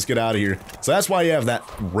grapple seed. Let's get out of here. So that's why you have that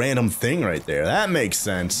random thing right there. That makes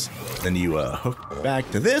sense. Then you hook back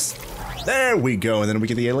to this. There we go. And then we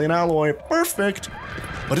get the alien alloy. Perfect.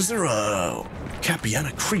 But is there a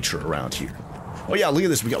Kapyena creature around here? Oh, yeah, look at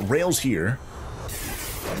this. We got rails here.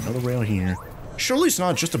 Another rail here. Surely it's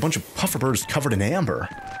not just a bunch of pufferbirds covered in amber.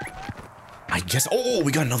 I guess, oh,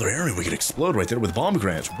 we got another area we could explode right there with bomb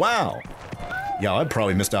grants. Wow. Yeah, I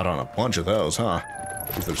probably missed out on a bunch of those, huh?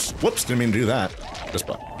 If there's, whoops, didn't mean to do that. This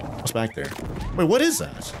button. What's back there? Wait, what is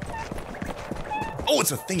that? Oh,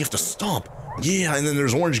 it's a thing you have to stomp. Yeah, and then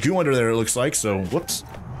there's orange goo under there, it looks like, so whoops.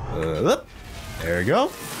 There you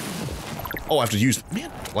go. Oh, I have to use,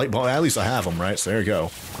 man, light bulb, at least I have them, right? So there you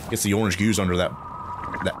go. Gets the orange goos under that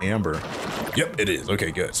amber. Yep, it is.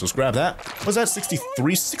 Okay, good. So let's grab that. What's that?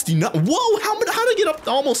 63, 69. Whoa, how did I get up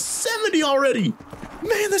to almost 70 already?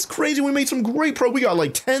 Man, that's crazy. We made some great we got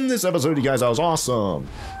like 10 this episode, you guys. That was awesome.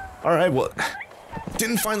 All right, well,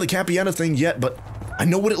 didn't find the Kapyena thing yet, but I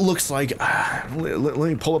know what it looks like. Let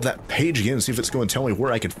me pull up that page again and see if it's going to tell me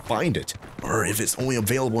where I could find it, or if it's only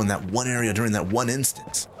available in that one area during that one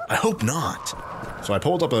instance. I hope not. So I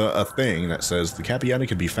pulled up a thing that says the Kapyena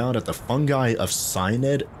can be found at the fungi of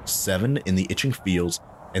Cyanid 7 in the Itching Fields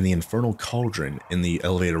and the Infernal Cauldron in the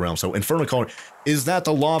Elevated Realm. So Infernal Cauldron, is that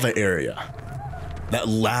the lava area? That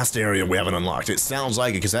last area we haven't unlocked. It sounds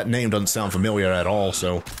like it because that name doesn't sound familiar at all.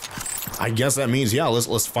 So I guess that means, yeah,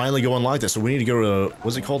 let's finally go unlock this. So we need to go to,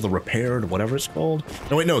 what's it called? The repaired, whatever it's called.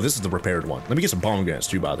 No, wait, no, this is the repaired one. Let me get some bomb grants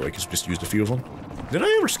too, by the way, because we just used a few of them. Did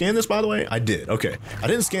I ever scan this, by the way? I did. Okay. I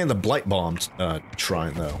didn't scan the blight bombs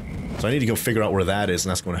shrine, though. So I need to go figure out where that is,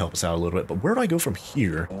 and that's going to help us out a little bit. But where do I go from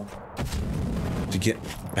here to get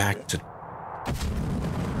back to...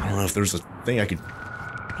 I don't know if there's a thing I could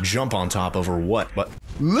jump on top of or what, but...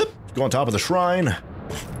 Go on top of the shrine.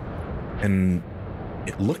 And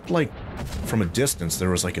it looked like from a distance there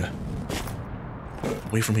was like a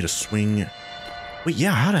way for me to swing. Wait,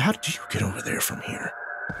 yeah, how did you get over there from here?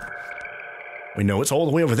 Wait, no, it's all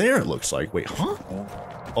the way over there, it looks like. Wait, huh?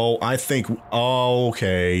 Oh, I think... Oh,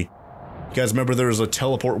 okay. You guys remember there was a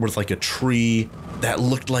teleport with, like, a tree that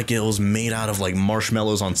looked like it was made out of, like,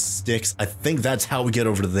 marshmallows on sticks? I think that's how we get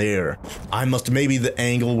over there. Maybe the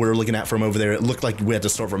angle we're looking at from over there, it looked like we had to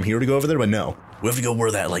start from here to go over there, but no. We have to go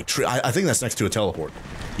where that, like, tree... I think that's next to a teleport.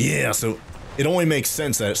 Yeah, so it only makes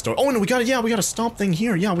sense that it starts... Oh, no, we got a stomp thing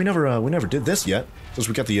here. Yeah, we never did this yet, since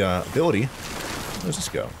we got the, ability. Where does this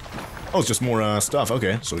go? Oh, it's just more stuff.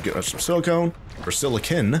 Okay, so we get some silicone, or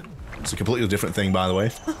silicon. It's a completely different thing, by the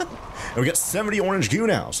way. And we got 70 orange goo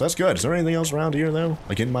now, so that's good. Is there anything else around here, though?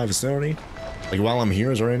 Like in my vicinity? Like while I'm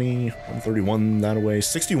here, is there any 131 that away?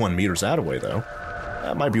 61 meters that away, though.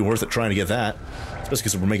 That might be worth it trying to get that. Especially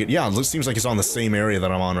because we're making... Yeah, it seems like it's on the same area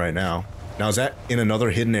that I'm on right now. Now, is that in another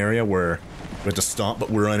hidden area where we have to stomp, but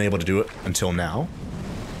we're unable to do it until now?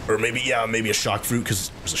 Or maybe, yeah, maybe a shock fruit,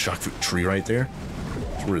 because there's a shock fruit tree right there.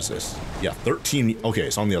 Where is this? Yeah, 13. Okay,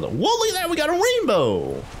 it's on the other. Whoa, look at that. We got a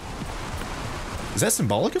rainbow. Is that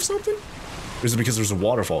symbolic of something? Or is it because there's a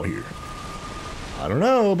waterfall here? I don't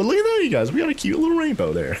know, but look at that, you guys. We got a cute little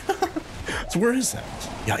rainbow there. So where is that?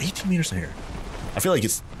 Yeah, 18 meters here. I feel like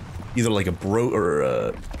it's either like a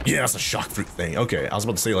or yeah, it's a shock fruit thing. Okay, I was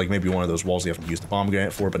about to say like maybe one of those walls you have to use the bomb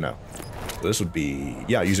grenade for, but no. So this would be,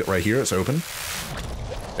 yeah, use it right here. It's open.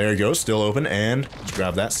 There you go, still open, and let's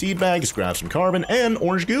grab that seed bag, let's grab some carbon, and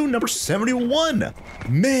orange goo, number 71!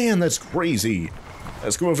 Man, that's crazy!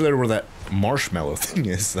 Let's go over there where that marshmallow thing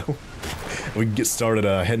is, though. We can get started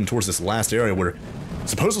heading towards this last area where,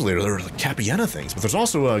 supposedly, there are Kapyena things, but there's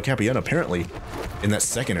also a Kapyena, apparently, in that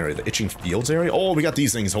second area, the Itching Fields area. Oh, we got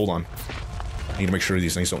these things, hold on. I need to make sure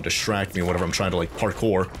these things don't distract me whenever I'm trying to, like,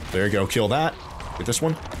 parkour. There you go, kill that. Get this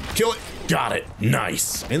one. Kill it! Got it!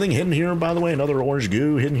 Nice! Anything hidden here, by the way? Another orange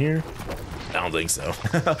goo hidden here? I don't think so.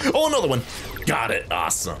 Oh, another one! Got it!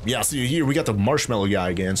 Awesome. Yeah, see here, we got the marshmallow guy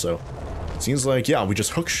again, so... Seems like, yeah, we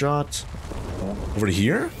just hook shot over to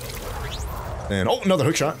here. And, oh, another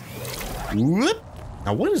hook shot. Whoop!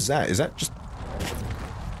 Now, what is that? Is that just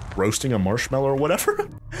roasting a marshmallow or whatever?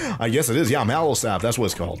 I guess it is. Yeah, mallow sap. That's what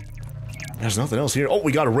it's called. There's nothing else here. Oh,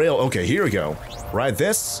 we got a rail. Okay, here we go. Ride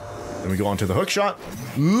this. Then we go on to the hook shot.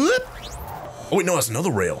 Whoop! Oh, wait, no, that's another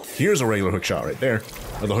rail. Here's a regular hook shot right there.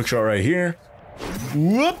 Another hook shot right here.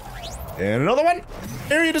 Whoop! And another one.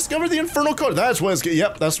 Area discovered the Infernal Cauldron. That's what it's...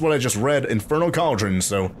 Yep, that's what I just read. Infernal Cauldron,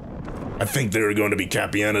 so... I think there are going to be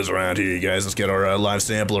Kapyenas around here, you guys. Let's get our live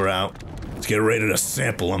sampler out. Let's get ready to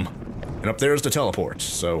sample them. And up there's the teleport.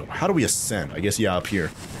 So, how do we ascend? I guess, yeah, up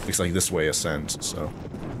here. Looks like this way ascends, so...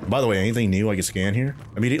 By the way, anything new I can scan here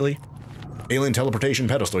immediately? Alien teleportation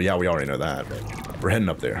pedestal. Yeah, we already know that, but we're heading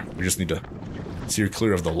up there. We just need to steer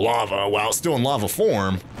clear of the lava while it's still in lava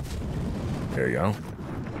form. There you go.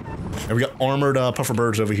 And we got armored puffer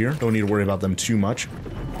birds over here. Don't need to worry about them too much.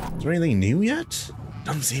 Is there anything new yet?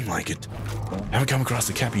 Doesn't seem like it. I haven't come across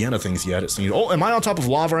the Kapyena things yet, it seems. Oh, am I on top of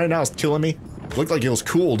lava right now? It's killing me. Looked like it was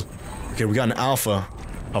cooled. Okay, we got an alpha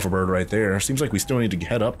Pufferbird right there. Seems like we still need to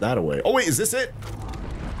head up that way. Oh wait, is this it?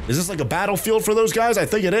 Is this like a battlefield for those guys? I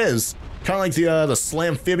think it is. Kind of like the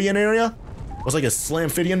Slamphibian area. It was like a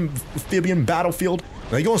Slamphibian battlefield.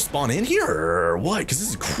 Are they going to spawn in here or what? Because this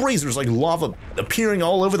is crazy. There's like lava appearing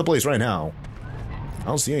all over the place right now. I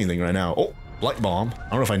don't see anything right now. Oh, light bomb. I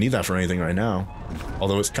don't know if I need that for anything right now.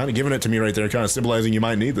 Although it's kind of giving it to me right there, kind of symbolizing you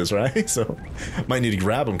might need this, right? So, might need to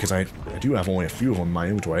grab them because I do have only a few of them in my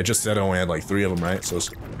inventory. I just said I only had like 3 of them, right? So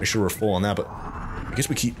let's make sure we're full on that. But I guess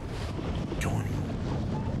we keep going.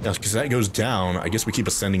 Yeah, because that goes down. I guess we keep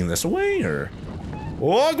ascending this way, or...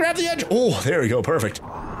 Oh, grab the edge! Oh, there we go. Perfect.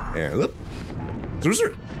 Yeah, look. Is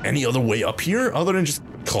there any other way up here other than just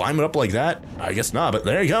climbing up like that? I guess not, but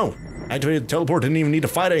there you go. Activated the teleport. Didn't even need to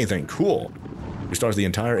fight anything. Cool. We started the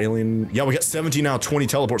entire alien. Yeah, we got 17 now, 20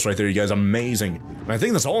 teleports right there, you guys. Amazing. And I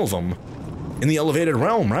think that's all of them in the elevated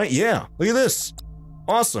realm, right? Yeah. Look at this.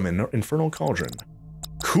 Awesome. Infernal Cauldron.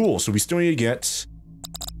 Cool. So we still need to get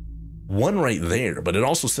 1 right there, but it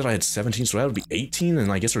also said I had 17, so that would be 18,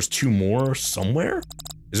 and I guess there's 2 more somewhere?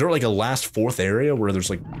 Is there like a last 4th area where there's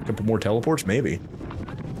like a couple more teleports? Maybe.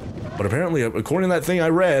 But apparently, according to that thing I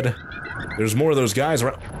read, there's more of those guys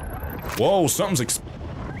around. Whoa, something's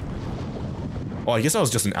oh, I guess that was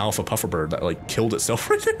just an alpha pufferbird that like killed itself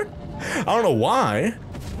right there. I don't know why.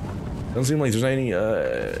 Doesn't seem like there's any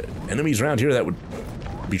enemies around here that would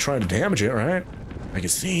be trying to damage it, right? I can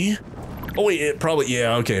see. Oh wait, it probably,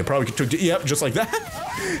 yeah, okay, it probably took, yep, just like that.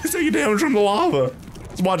 It's taking damage from the lava.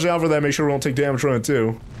 Let's watch out for that, make sure we don't take damage from it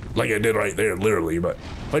too. Like I did right there, literally, but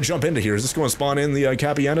if I jump into here, is this going to spawn in the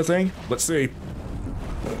Kapyena thing? Let's see.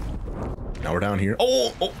 Now we're down here.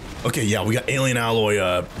 Oh, okay, yeah, we got alien alloy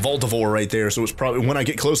Voltivore right there, so it's probably, when I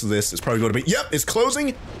get close to this, it's probably going to be, yep, it's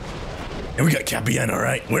closing. And we got Kapyena,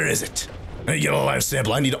 right? Where is it? I need to get a live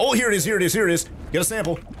sample. I need to, oh, here it is, here it is, here it is. Get a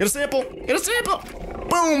sample, get a sample, get a sample.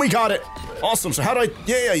 Boom, we got it. Awesome, so how do I,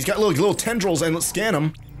 yeah, he's got little tendrils, and let's scan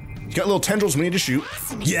him. He's got little tendrils we need to shoot.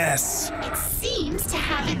 Yes. It seems to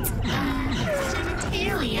have its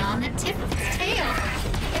genitalia on the tip of its tail.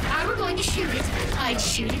 If I were going to shoot it, I'd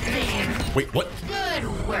shoot it there. Wait, what? Good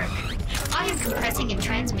work. I am compressing and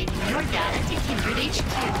transmitting your data to Kindred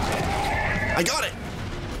HQ. I got it.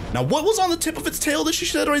 Now, what was on the tip of its tail that she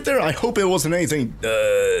said right there? I hope it wasn't anything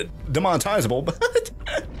demonetizable, but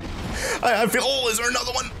I feel, oh, is there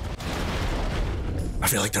another one? I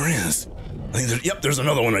feel like there is. I think there's, yep, there's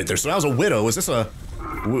another one right there. So that was a widow. Is this a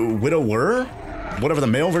widower? Whatever the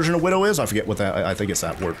male version of widow is, I forget what that. I think it's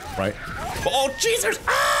that word, right? Oh, jeez, there's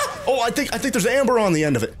oh, I think there's amber on the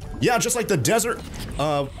end of it. Yeah, just like the desert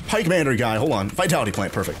pike mander guy. Hold on, vitality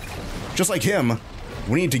plant, perfect. Just like him,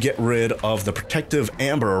 we need to get rid of the protective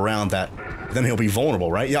amber around that. Then he'll be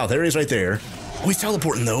vulnerable, right? Yeah, there he is right there. Oh, he's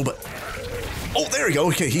teleporting though, but oh, there we go.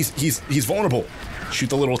 Okay, he's vulnerable. Shoot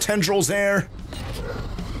the little tendrils there.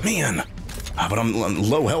 Man. But I'm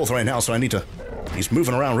low health right now, so I need to... He's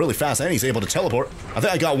moving around really fast, and he's able to teleport. I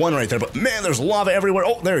think I got one right there, but man, there's lava everywhere.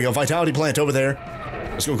 Oh, there we go, vitality plant over there.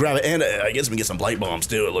 Let's go grab it, and I guess we can get some light bombs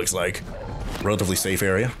too, it looks like. Relatively safe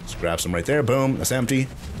area. Let's grab some right there, boom, that's empty.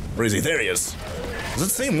 Where is he? There he is. Is it the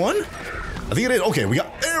same one? I think it is. Okay,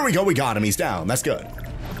 there we go, we got him, he's down, that's good.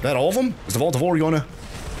 Is that all of them? Is the Voltivore gonna...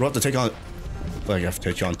 We'll have to take on... I feel like I have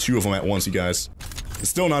to take on 2 of them at once, you guys. It's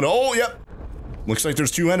still not... Oh, yep. Looks like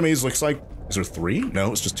there's 2 enemies, looks like... Is there 3?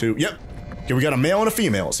 No, it's just 2. Yep. Okay, we got a male and a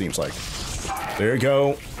female, it seems like. There you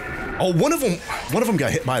go. Oh, one of them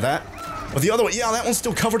got hit by that. But the other one, yeah, that one's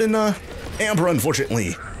still covered in amber,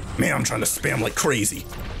 unfortunately. Man, I'm trying to spam like crazy.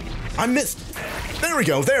 I missed. There we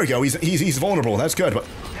go, there we go. He's vulnerable, that's good, but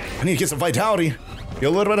I need to get some vitality. Get a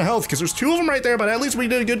little bit of health, because there's 2 of them right there, but at least we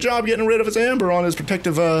did a good job getting rid of his amber on his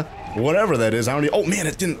protective, whatever that is. I don't need, oh man,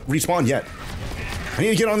 it didn't respawn yet. I need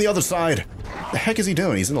to get on the other side. The heck is he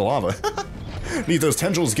doing? He's in the lava. Need those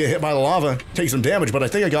tendrils to get hit by the lava, take some damage, but I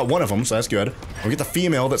think I got one of them, so that's good. We'll get the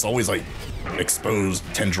female that's always like exposed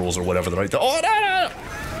tendrils or whatever. Right there. Oh, no!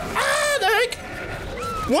 Ah, the heck!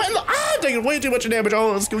 What in the... Ah, I'm taking way too much damage.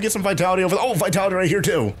 Oh, let's go get some vitality over there. Oh, vitality right here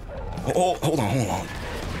too. Oh, hold on.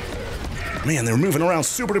 Man, they're moving around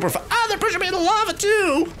super duper fast. Ah, they're pushing me in the lava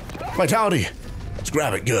too! Vitality. Let's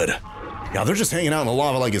grab it, good. Yeah, they're just hanging out in the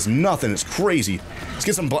lava like it's nothing. It's crazy. Let's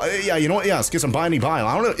get some, yeah, you know what? Yeah, let's get some binding bile.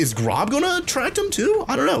 I don't know. Is Grob gonna attract him too?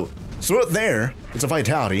 I don't know. So right there, it's a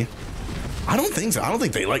vitality. I don't think so. I don't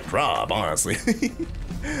think they like Grob, honestly.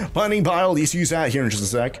 Binding bile, let's use that here in just a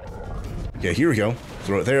sec. Okay, here we go.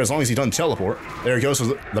 Throw it there as long as he doesn't teleport. There he goes.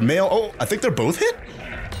 So the male, oh, I think they're both hit?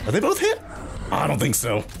 Are they both hit? I don't think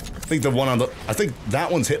so. I think the one on the, I think that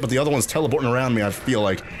one's hit, but the other one's teleporting around me, I feel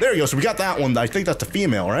like. There you go. So we got that one. I think that's the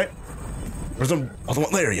female, right? Where's the other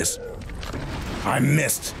one? There he is. I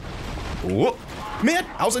missed. Whoop. Man,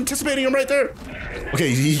 I was anticipating him right there. Okay,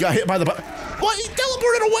 he got hit by the... What? He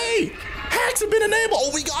teleported away. Hacks have been enabled.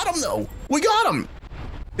 Oh, we got him, though. We got him.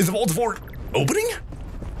 Is the vault fort opening?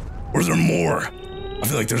 Or is there more? I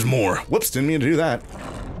feel like there's more. Whoops, didn't mean to do that.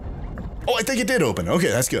 Oh, I think it did open. Okay,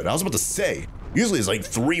 that's good. I was about to say. Usually it's like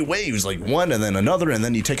 3 waves, like one and then another, and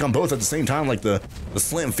then you take on both at the same time, like the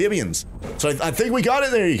Slamphibians. So I think we got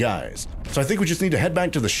it there, you guys. So I think we just need to head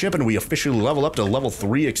back to the ship and we officially level up to level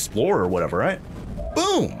 3 Explorer or whatever, right?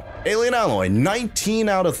 Boom! Alien Alloy, 19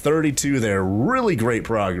 out of 32 there. Really great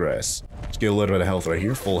progress. Let's get a little bit of health right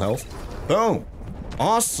here, full health. Boom!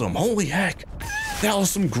 Awesome, holy heck. That was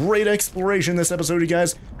some great exploration this episode, you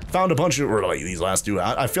guys. Found a bunch of, or like these last 2,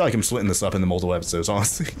 I feel like I'm splitting this up into multiple episodes,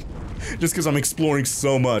 honestly. Just because I'm exploring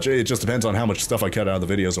so much. It just depends on how much stuff I cut out of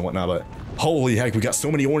the videos and whatnot, but holy heck, we got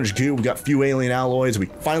so many orange goo, we got a few alien alloys, we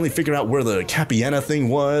finally figured out where the Kapyena thing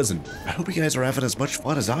was, and I hope you guys are having as much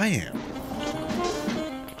fun as I am.